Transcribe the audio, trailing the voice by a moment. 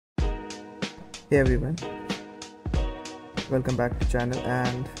Hey everyone, welcome back to channel,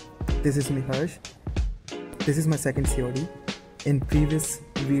 and this is me Harsh. This is my second COD. In previous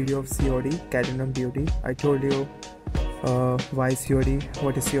video of COD, Cadent on Duty, I told you why COD,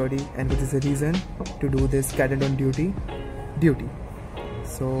 what is COD, and what is the reason to do this Cadent on Duty.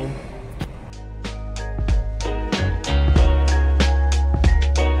 So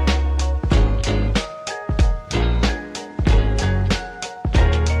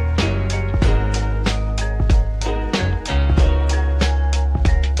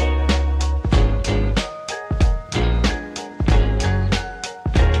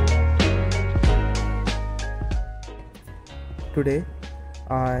today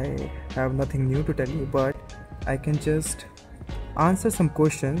I have nothing new to tell you, but I can just answer some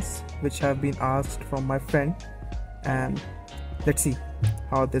questions which have been asked from my friend, and let's see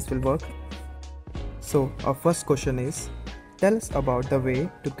how this will work. So our first question is, tell us about the way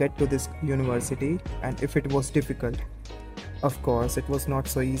to get to this university and if it was difficult. Of course, it was not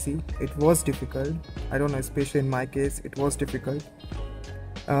so easy. It was difficult. I don't know, especially in my case, it was difficult.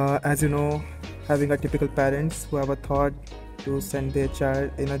 As you know, having a typical parents who have a thought to send their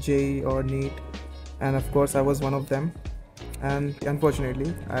child in a JEE or NEET, and of course I was one of them, and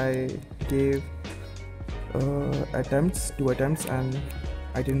unfortunately I gave two attempts and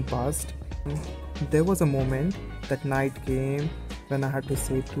I didn't pass. There was a moment, that night came, when I had to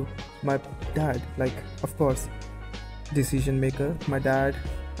say to my dad, like, of course, decision maker, my dad,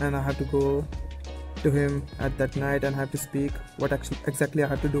 and I had to go to him at that night and have to speak what exactly I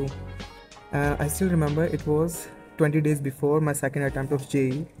had to do. And I still remember it was 20 days before my second attempt of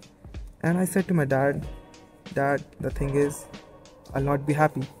JEE, and I said to my dad, "Dad, the thing is, I'll not be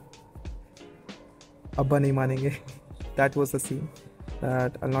happy. Abba nahi manenge." That was the scene,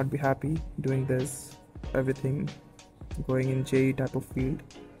 that I'll not be happy doing this, everything, going in JEE type of field.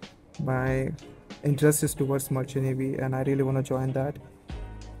 My interest is towards merchant navy and I really want to join that.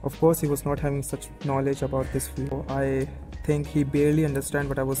 Of course, he was not having such knowledge about this field. I think he barely understand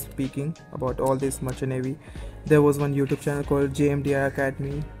what I was speaking about all this merchant navy. There was one YouTube channel called JMDI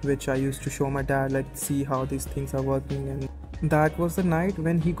Academy, which I used to show my dad, like, see how these things are working, and that was the night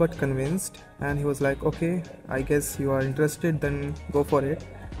when he got convinced and he was like, okay, I guess you are interested, then go for it.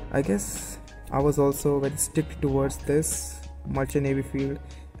 I guess I was also very strict towards this merchant navy field,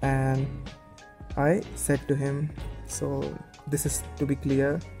 and I said to him, so this is to be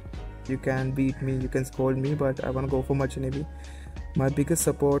clear, you can beat me, you can scold me, but I want to go for merchant navy. My biggest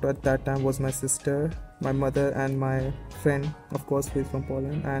support at that time was my sister, my mother, and my friend, of course, who is from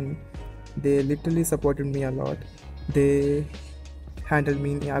Poland, and they literally supported me a lot. They handled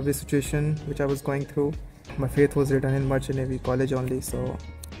me in every situation which I was going through. My faith was written in merchant navy college only. So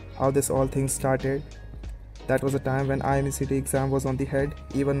how this all things started, that was a time when IMCT exam was on the head,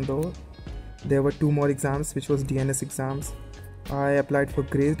 even though there were two more exams, which was DNS exams. I applied for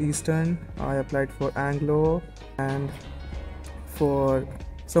Great Eastern, I applied for Anglo, and for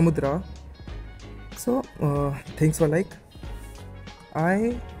Samudra. So things were like,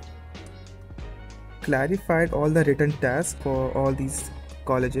 I clarified all the written tasks for all these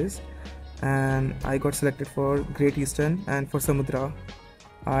colleges, and I got selected for Great Eastern and for Samudra.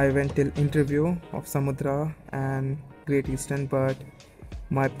 I went till interview of Samudra and Great Eastern, but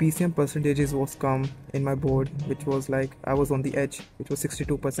my PCM percentages was come in my board, which was like, I was on the edge, which was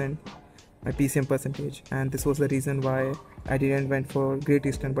 62%, my PCM percentage, and this was the reason why I didn't went for Great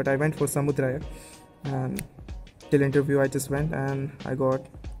Eastern, but I went for Samudra. And till interview I just went, and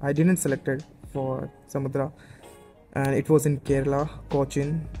I didn't selected for Samudra, and it was in Kerala,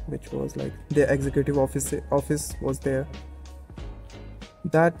 Cochin, which was like their executive office was there.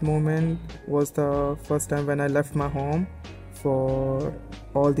 That moment was the first time when I left my home for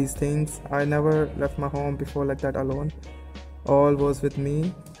all these things. I never left my home before like that alone. All was with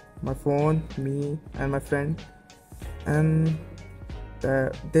me, my phone, me, and my friend. And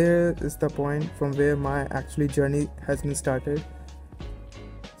there is the point from where my actually journey has been started.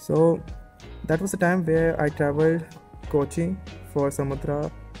 So that was the time where I traveled Kochi for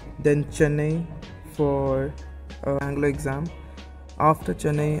Samudra, then Chennai for Anglo exam. After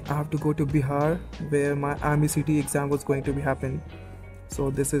Chennai, I have to go to Bihar, where my IMCT exam was going to be happen.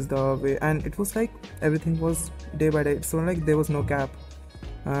 So this is the way, and it was like everything was day by day. So like there was no gap.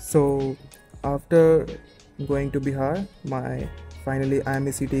 So after going to Bihar, my finally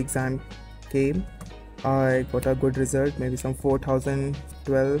IMCT exam came. I got a good result, maybe some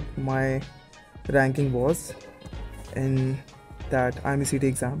 4012 my ranking was in that IMCT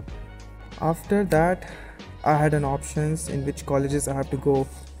exam. After that, I had an options in which colleges I have to go.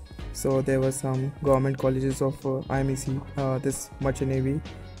 So there were some government colleges of IMEC, this merchant navy,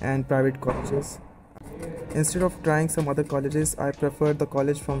 and private colleges. Instead of trying some other colleges, I preferred the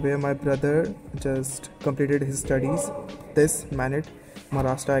college from where my brother just completed his studies. This MANET,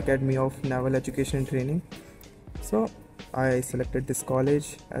 Maharashtra Academy of Naval Education and Training. So I selected this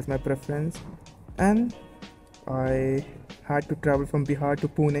college as my preference, and I had to travel from Bihar to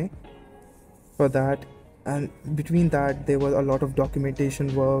Pune for that. And between that there was a lot of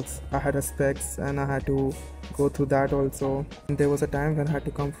documentation works. I had aspects and I had to go through that also. And there was a time when I had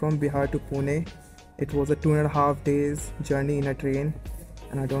to come from Bihar to Pune. It was a 2.5 days journey in a train,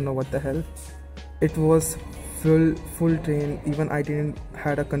 and I don't know what the hell. It was full train. Even I didn't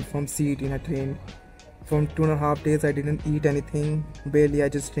had a confirmed seat in a train. From 2.5 days I didn't eat anything, barely. I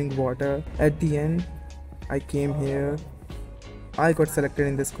just drink water. At the end I came here, I got selected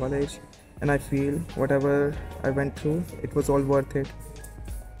in this college, and I feel whatever I went through, it was all worth it.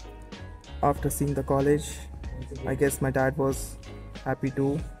 After seeing the college, I guess my dad was happy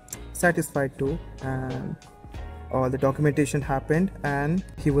too, satisfied too, and all the documentation happened and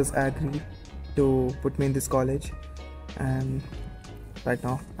he was agreed to put me in this college. And right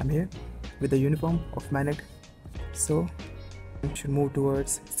now I'm here with the uniform of MANET. So we should move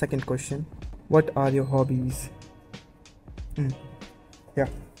towards second question. What are your hobbies? Yeah,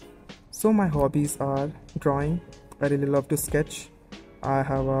 so my hobbies are drawing. I really love to sketch. I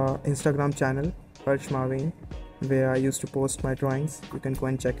have a Instagram channel, Harsh Maveen, where I used to post my drawings. You can go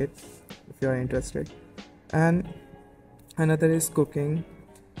and check it if you are interested. And another is cooking.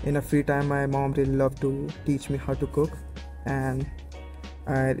 In a free time, my mom really loved to teach me how to cook, and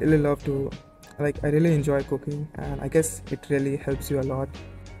I really love to, I really enjoy cooking, and I guess it really helps you a lot.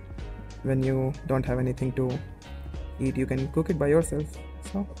 When you don't have anything to eat, you can cook it by yourself.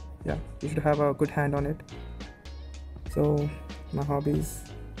 So yeah, you should have a good hand on it. So my hobbies.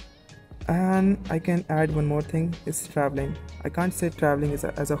 And I can add one more thing, is traveling. I can't say traveling is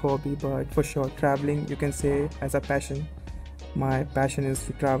as a hobby, but for sure traveling you can say as a passion. My passion is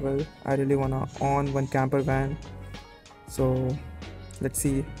to travel. I really wanna own one camper van. So let's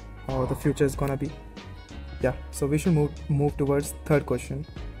see how the future is gonna be. Yeah, so we should move towards third question.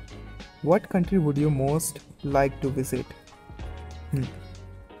 What country would you most like to visit?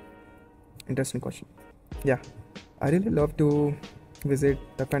 Interesting question. Yeah, I really love to visit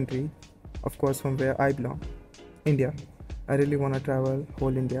the country, of course, from where I belong, India. I really want to travel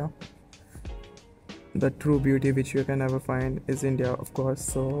whole India. The true beauty which you can never find is India, of course.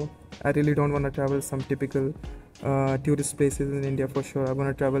 So I really don't want to travel some typical tourist places in India. For sure I want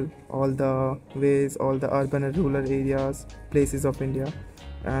to travel all the ways, all the urban and rural areas, places of India.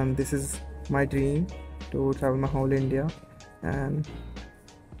 And this is my dream, to travel my whole India. And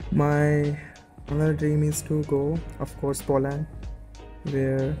my another dream is to go, of course, Poland,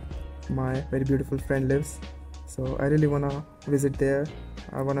 where my very beautiful friend lives. So I really want to visit there.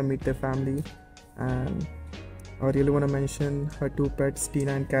 I want to meet their family, and I really want to mention her two pets,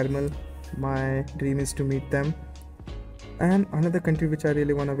 Tina and Caramel. My dream is to meet them. And another country which I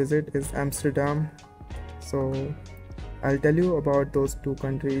really want to visit is Amsterdam. So I'll tell you about those two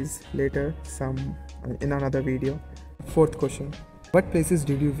countries later, in another video. Fourth question. What places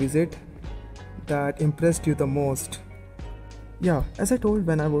did you visit that impressed you the most? Yeah, as I told,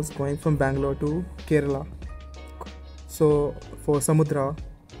 when I was going from Bangalore to Kerala, so for Samudra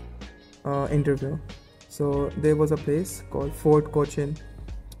interview, so there was a place called Fort Cochin.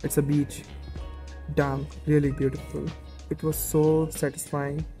 It's a beach. Damn, really beautiful. It was so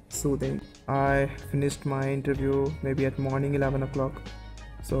satisfying, soothing. I finished my interview maybe at morning 11 o'clock.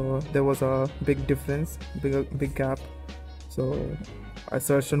 So there was a big difference, big gap. So I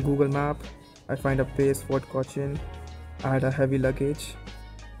searched on Google Map. I find a place, Fort Cochin. I had a heavy luggage,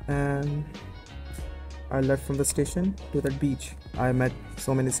 and I left from the station to that beach. I met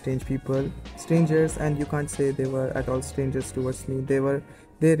so many strangers, and you can't say they were at all strangers towards me. They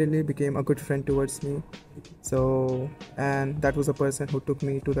really became a good friend towards me. So, and that was a person who took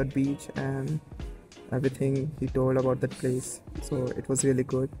me to that beach, and everything he told about that place. So it was really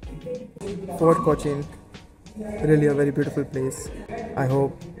good. Fort Cochin, really a very beautiful place. I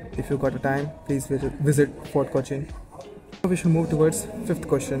hope if you got a time, please visit Fort Cochin. We should move towards fifth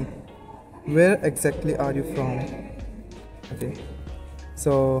question. Where exactly are you from? Okay,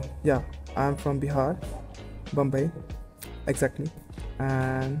 so yeah, I'm from Bihar, Bombay, exactly.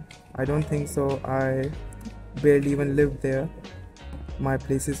 And I don't think so, I barely even lived there. My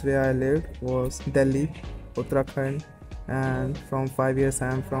places where I lived was Delhi, Uttarakhand, and from 5 years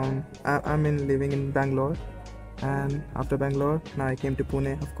I'm living in Bangalore. And after Bangalore, now I came to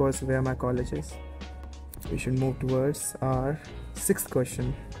Pune, of course, where my college is. We should move towards our sixth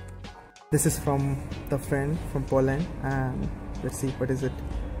question. This is from the friend from Poland, and let's see what is it.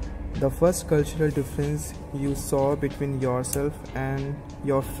 The first cultural difference you saw between yourself and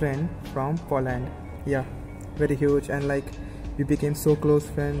your friend from Poland. Yeah, very huge, and like we became so close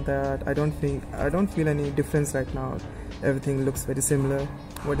friend that I don't feel any difference right now. Everything looks very similar.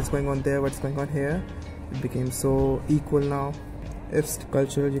 What is going on there, what's going on here, it became so equal now. If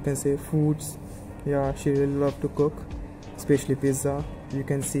cultural, you can say foods. Yeah, she really loved to cook, especially pizza. You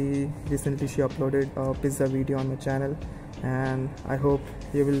can see recently she uploaded a pizza video on my channel, and I hope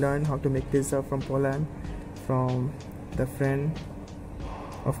you will learn how to make pizza from Poland from the friend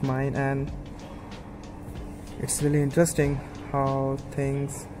of mine. And it's really interesting how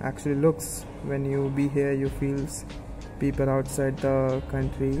things actually looks when you be here. You feel people outside the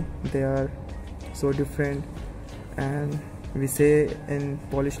country, they are so different, and we say in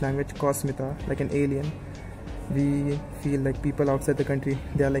Polish language kosmita, like an alien. We feel like people outside the country,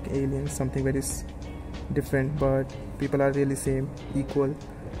 they are like aliens, something very different, but people are really same, equal,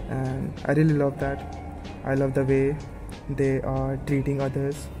 and I really love that. I love the way they are treating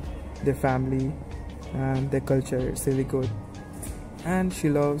others, their family, and their culture. It's really good. And she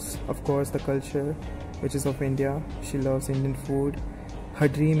loves, of course, the culture which is of India. She loves Indian food. Her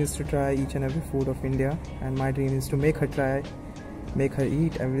dream is to try each and every food of India, and my dream is to make her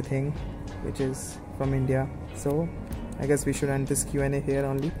eat everything which is from India. So I guess we should end this Q&A here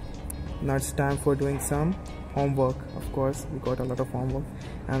only. Now it's time for doing some homework. Of course, we got a lot of homework,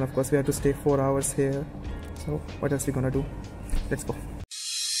 and of course we have to stay 4 hours here. So what else we gonna do? Let's go.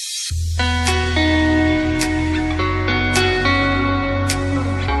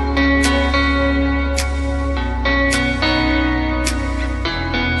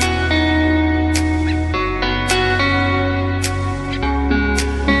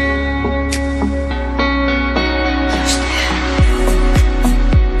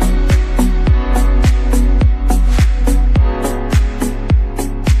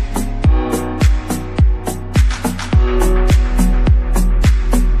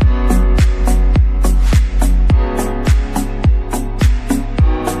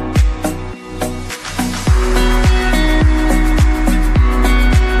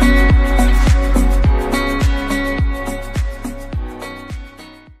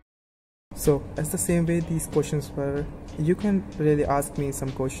 So as the same way these questions were, you can really ask me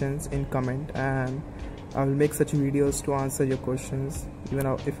some questions in comment, and I will make such videos to answer your questions, even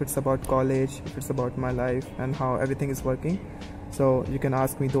if it's about college, if it's about my life and how everything is working. So you can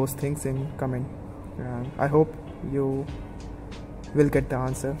ask me those things in comment, and I hope you will get the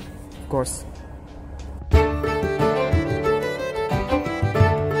answer, of course.